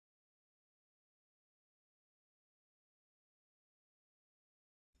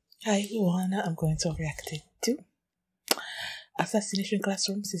Hi everyone, I'm going to react to Assassination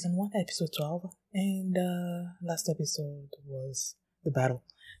Classroom Season 1, Episode 12. And last episode was the battle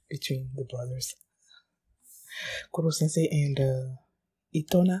between the brothers Kuro Sensei and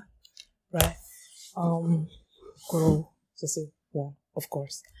Itona, right? Kuro Sensei won, of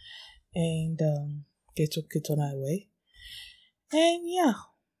course. And they took Itona away. And yeah,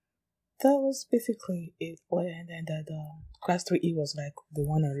 that was basically it. And then Class 3E was like, they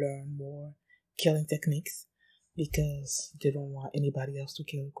want to learn more killing techniques because they don't want anybody else to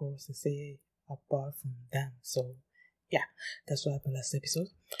kill Kuro Sensei apart from them. So yeah, that's what happened last episode.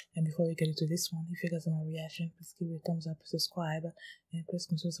 And before we get into this one, if you guys want a reaction, please give it a thumbs up, subscribe, and please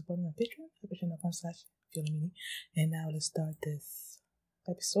consider supporting my Patreon, patreon.com/feelingmini. And now let's start this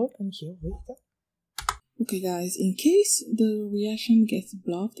episode, and here we go. Okay guys, in case the reaction gets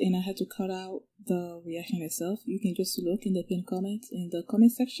blocked and I had to cut out the reaction itself, you can just look in the pinned comment in the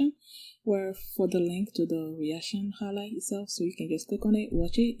comment section where for the link to the reaction highlight itself, so you can just click on it,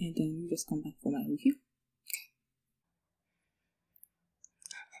 watch it, and then you just come back for my review.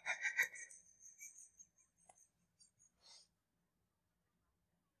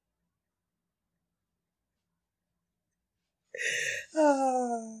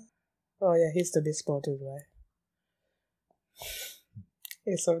 Oh yeah, he's to be spotted, right?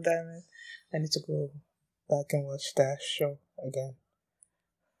 He's so diamond. I need to go back and watch that show again.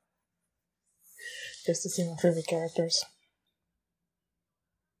 Just to see my favorite characters.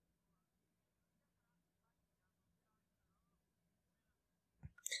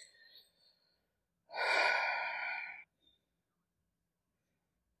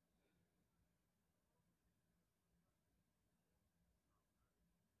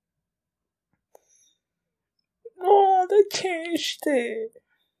 Oh, they changed it.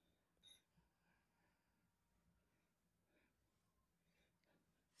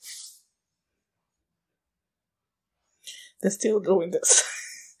 They're still doing this.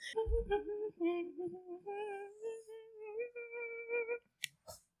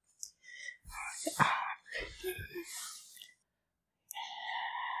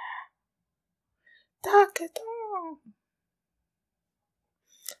 Take it on.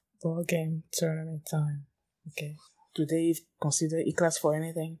 Ball game tournament time. Okay. Do they consider E-class for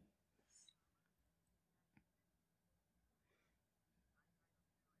anything?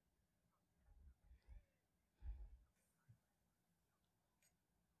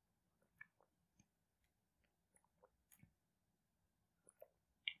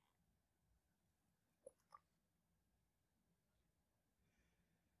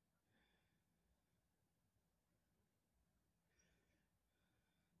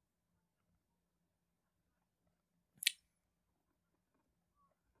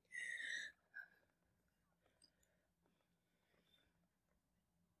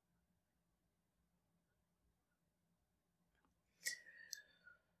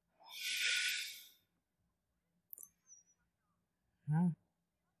 Hmm.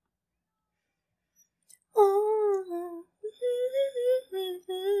 Oh.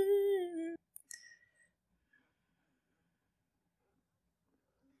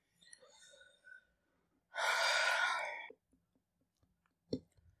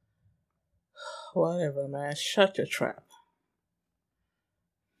 Whatever, man. Shut your trap.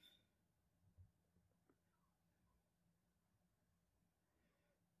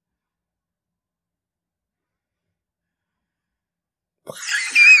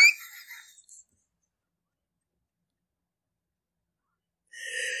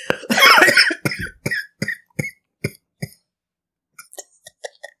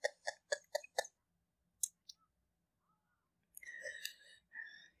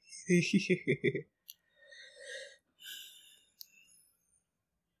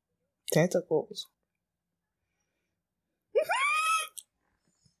 Tentacles.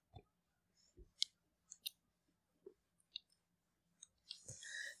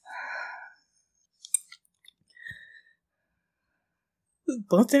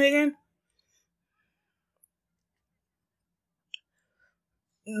 Bunting again?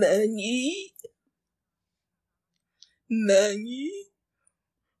 Nani? Nani?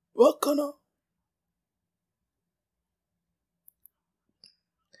 Wakana?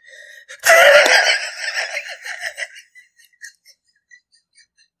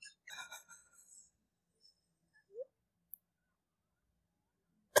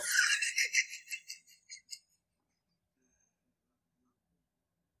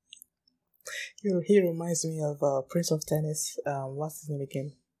 He reminds me of Prince of Tennis. What's his name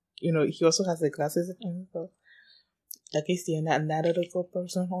again? You know, he also has the glasses and stuff. Like he's the analytical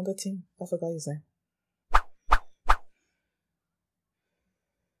person on the team. I forgot his name.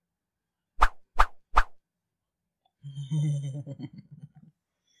 Woohoo!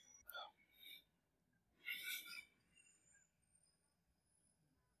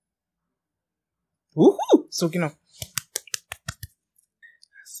 So you know,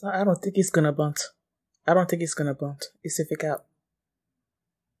 so I don't think it's gonna bounce. I don't think it's gonna bounce. It's a fake out.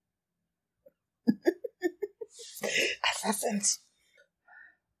 Assassins.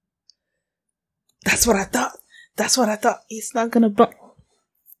 That's what I thought. That's what I thought. It's not gonna bounce.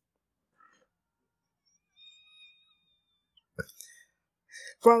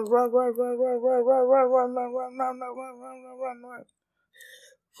 Run, run, run, run, run, run, run, run, run, run, run, run, run, run, run, run, run.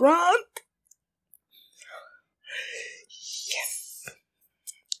 Run! Yes!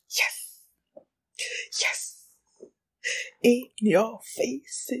 Yes! Yes! In your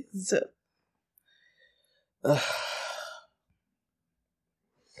faces. Ugh.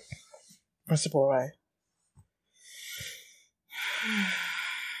 Principal, right?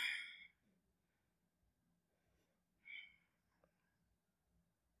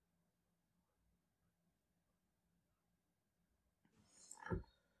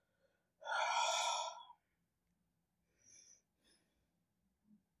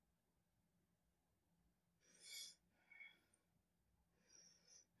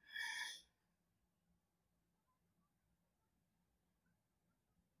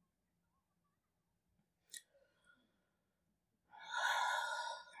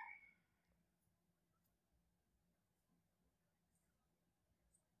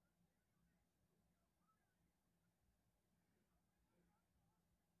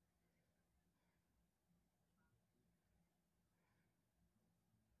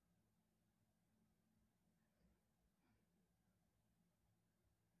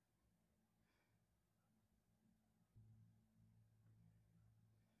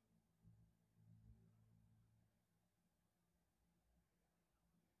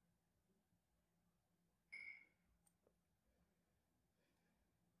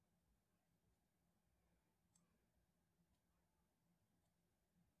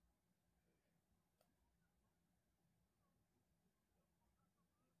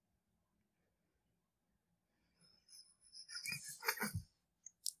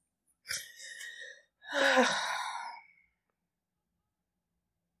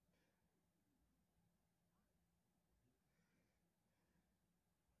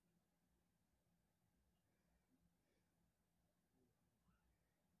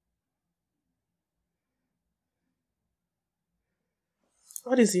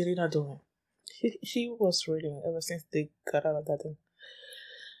 What is Irina doing? She was reading ever since they got out of that thing.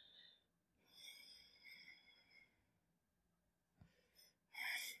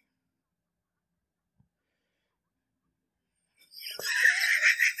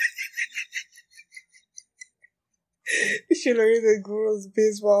 She learned the girls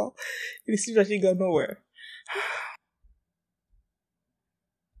baseball. It seems like she got nowhere.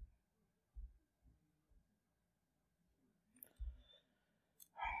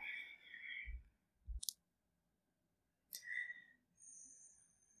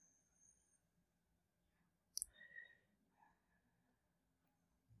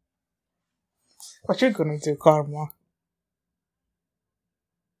 What you gonna do, Karma?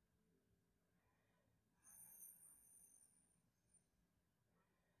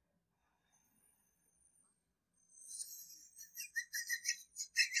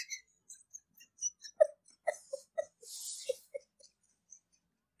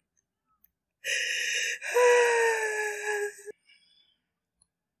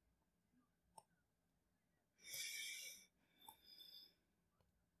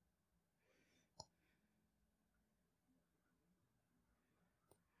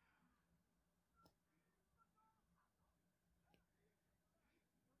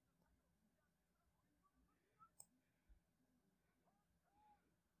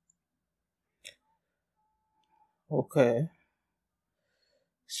 Okay.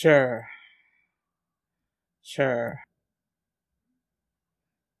 Sure. Sure.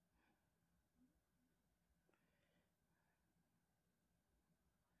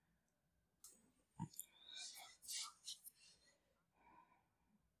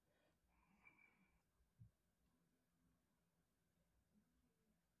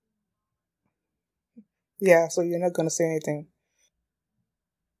 Yeah, so you're not gonna say anything.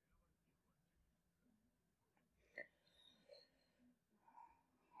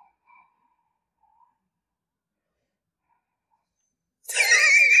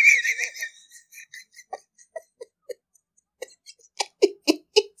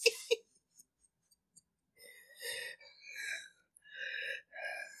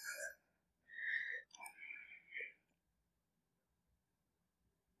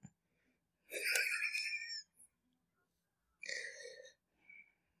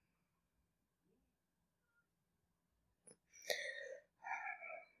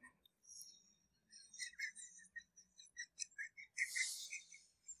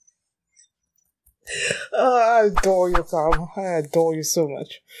 I adore you, Tom. I adore you so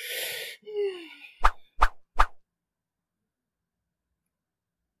much.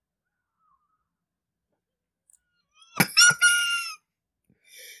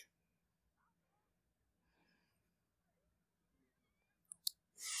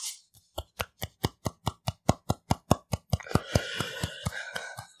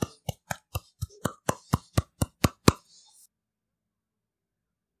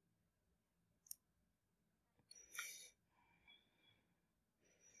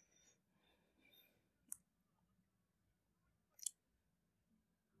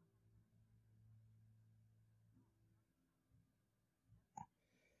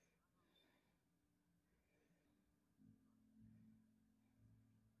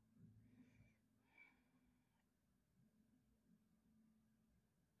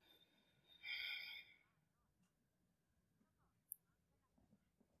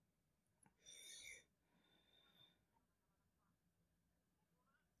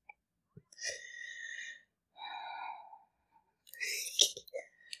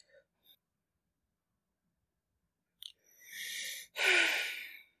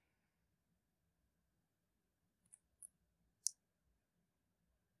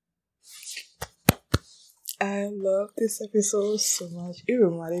 I love this episode so much. It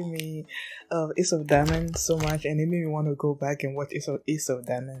reminded me of Ace of Diamond so much, and it made me want to go back and watch Ace of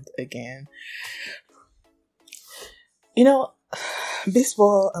Diamond again. You know,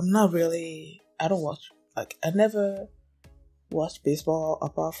 baseball, I don't watch, like, I never watched baseball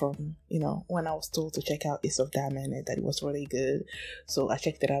apart from, when I was told to check out Ace of Diamond and that it was really good. So I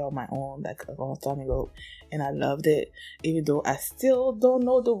checked it out on my own, like, a long time ago, and I loved it, even though I still don't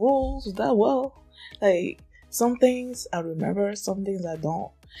know the rules that well. Like, some things I remember, some things I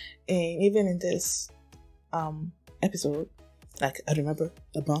don't. And even in this episode, like, I remember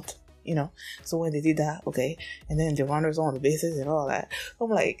the bunt, so when they did that, okay, and then the runners on the bases and all that, I'm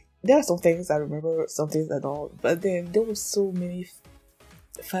like, there are some things I remember, some things I don't. But then there were so many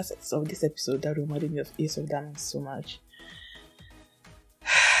facets of this episode that reminded me of Ace of Diamonds so much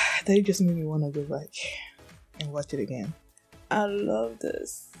that it just made me want to go back and watch it again. I love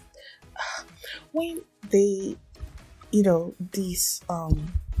this. When they, these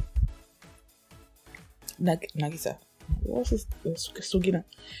Nagisa, what's his Sugino,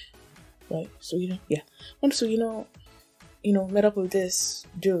 right? Sugino, yeah. When Sugino, met up with this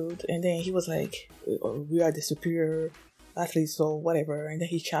dude, and then he was like, "We are the superior athletes, or whatever," and then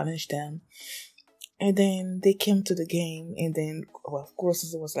he challenged them. And then they came to the game, and then, well, of course,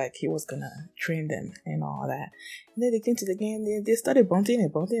 it was like he was gonna train them and all that. And then they came to the game, they started bunting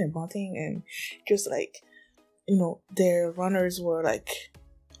and just like, their runners were like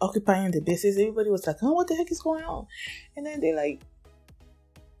occupying the bases. Everybody was like, "Oh, what the heck is going on?" And then they like,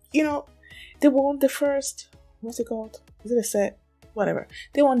 they won the first, what's it called? Is it a set? Whatever.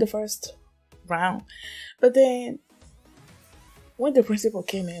 They won the first round. But then, when the principal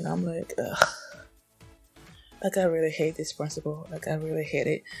came in, I'm like, ugh. Like, I really hate this principal. Like, I really hate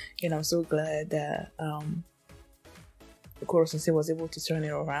it. And I'm so glad that Koro Sensei was able to turn it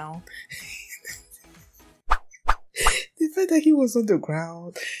around. The fact that he was on the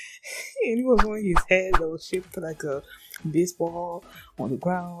ground and he was on his head that was shaped like a baseball on the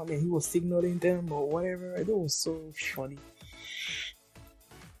ground, and he was signaling them or whatever. It was so funny.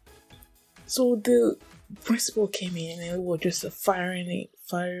 So the principal came in and we were just firing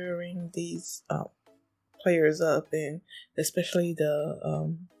these players up, and especially the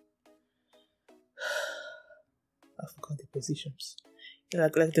I forgot the positions.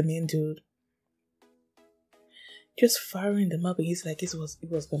 Like the main dude, just firing them up, and he's like, it was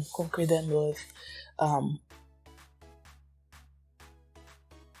gonna conquer them with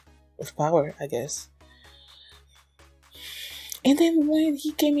power, I guess. And then when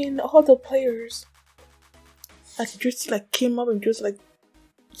he came in, all the players like just like came up and just like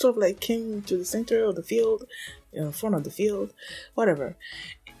sort of like came to the center of the field, in front of the field, whatever.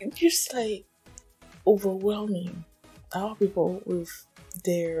 It's just like overwhelming. Our people with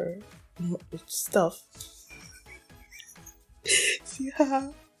their stuff. See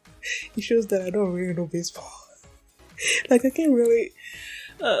how it shows that I don't really know baseball. Like, I can't really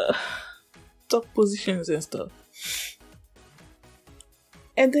talk positions and stuff.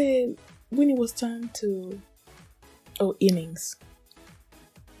 And then when it was time to innings,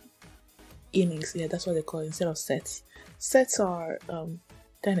 yeah, that's what they call it instead of sets. Sets are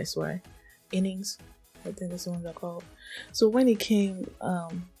tennis, right? Innings, I think that's what they're called. So when it came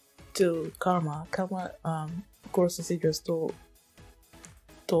to Karma, of course, he just told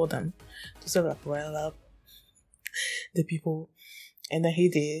them to sort of rile up the people, and then he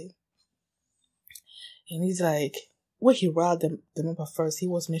did. And he's like, when he riled them up at first, he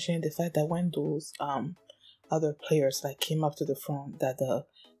was mentioning the fact that when those other players like came up to the front, that the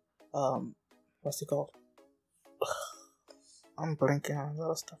what's it called? I'm blanking on a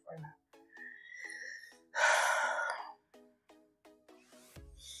lot of stuff right now.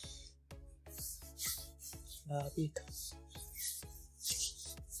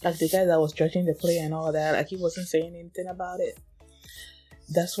 Like the guy that was judging the play and all that, like he wasn't saying anything about it.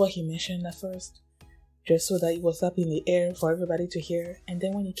 That's what he mentioned at first, just so that it was up in the air for everybody to hear. And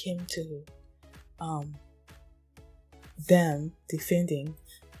then when it came to them defending,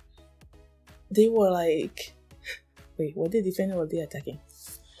 they were like, wait, were they defending or were they attacking?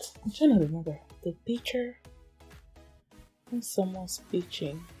 I'm trying to remember. The pitcher, when someone's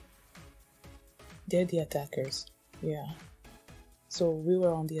pitching, they're the attackers. Yeah. So we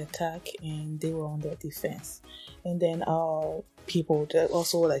were on the attack and they were on the defense. And then our people that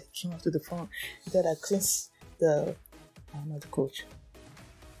also like came up to the front. That like since I'm not the coach,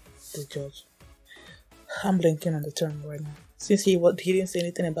 the judge. I'm blanking on the term right now. Since he didn't say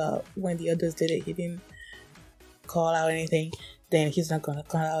anything about when the others did it, he didn't call out anything, then he's not gonna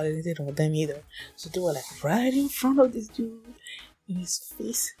call out anything on them either. So they were like right in front of this dude in his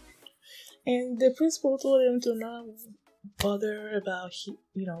face. And the principal told him to not bother about,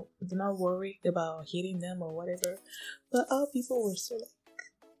 do not worry about hitting them or whatever. But our people were so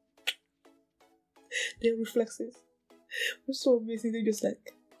like, their reflexes were so amazing. They just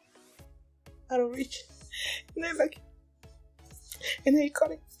like, out of reach. And then like, and then he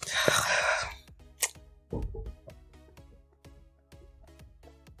caught it.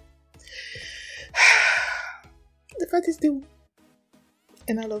 The fact is,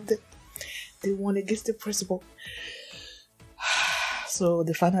 and I loved it. They won against the principal. So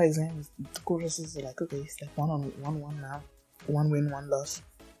the final exam, the coaches are like, okay, it's like 1-1 now, 1 win, 1 loss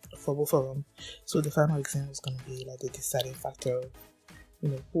for both of them. So the final exam was gonna be like the deciding factor of,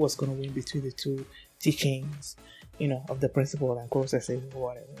 who was gonna win between the two teachings, of the principal and coaches or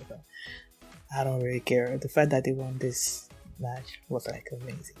whatever. But I don't really care. The fact that they won this match was like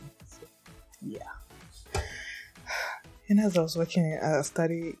amazing. So, yeah. And as I was watching it, I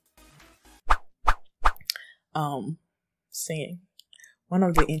started singing one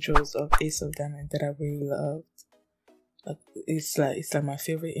of the intros of Ace of Diamond that I really loved. It's like my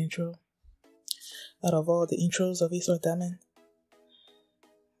favorite intro out of all the intros of Ace of Diamond.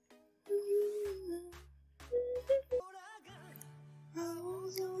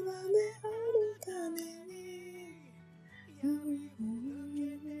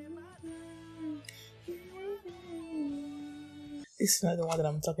 It's not the one that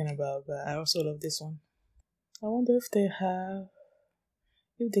I'm talking about, but I also love this one. I wonder if they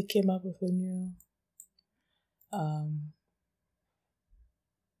came up with a new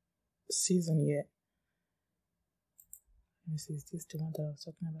season yet. Let me see, is this the one that I was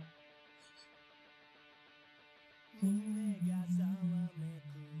talking about?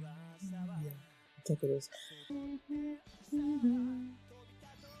 Yeah, I think it is.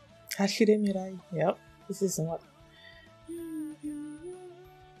 Hashire Mirai. Yep, this is the one.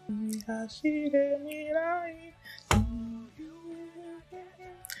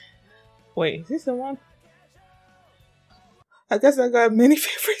 Wait, is this the one? I guess I got many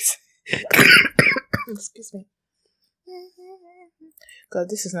favorites. Excuse me. Because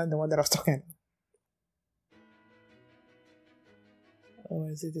this is not the one that I was talking about. Oh,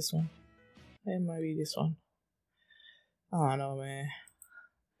 is it this one? It might be this one. I don't know, man.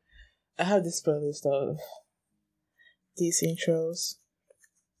 I have this playlist of these intros.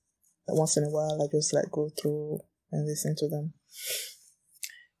 Once in a while, I just like go through and listen to them.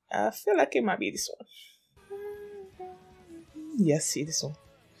 I feel like it might be this one. Yes, see this one.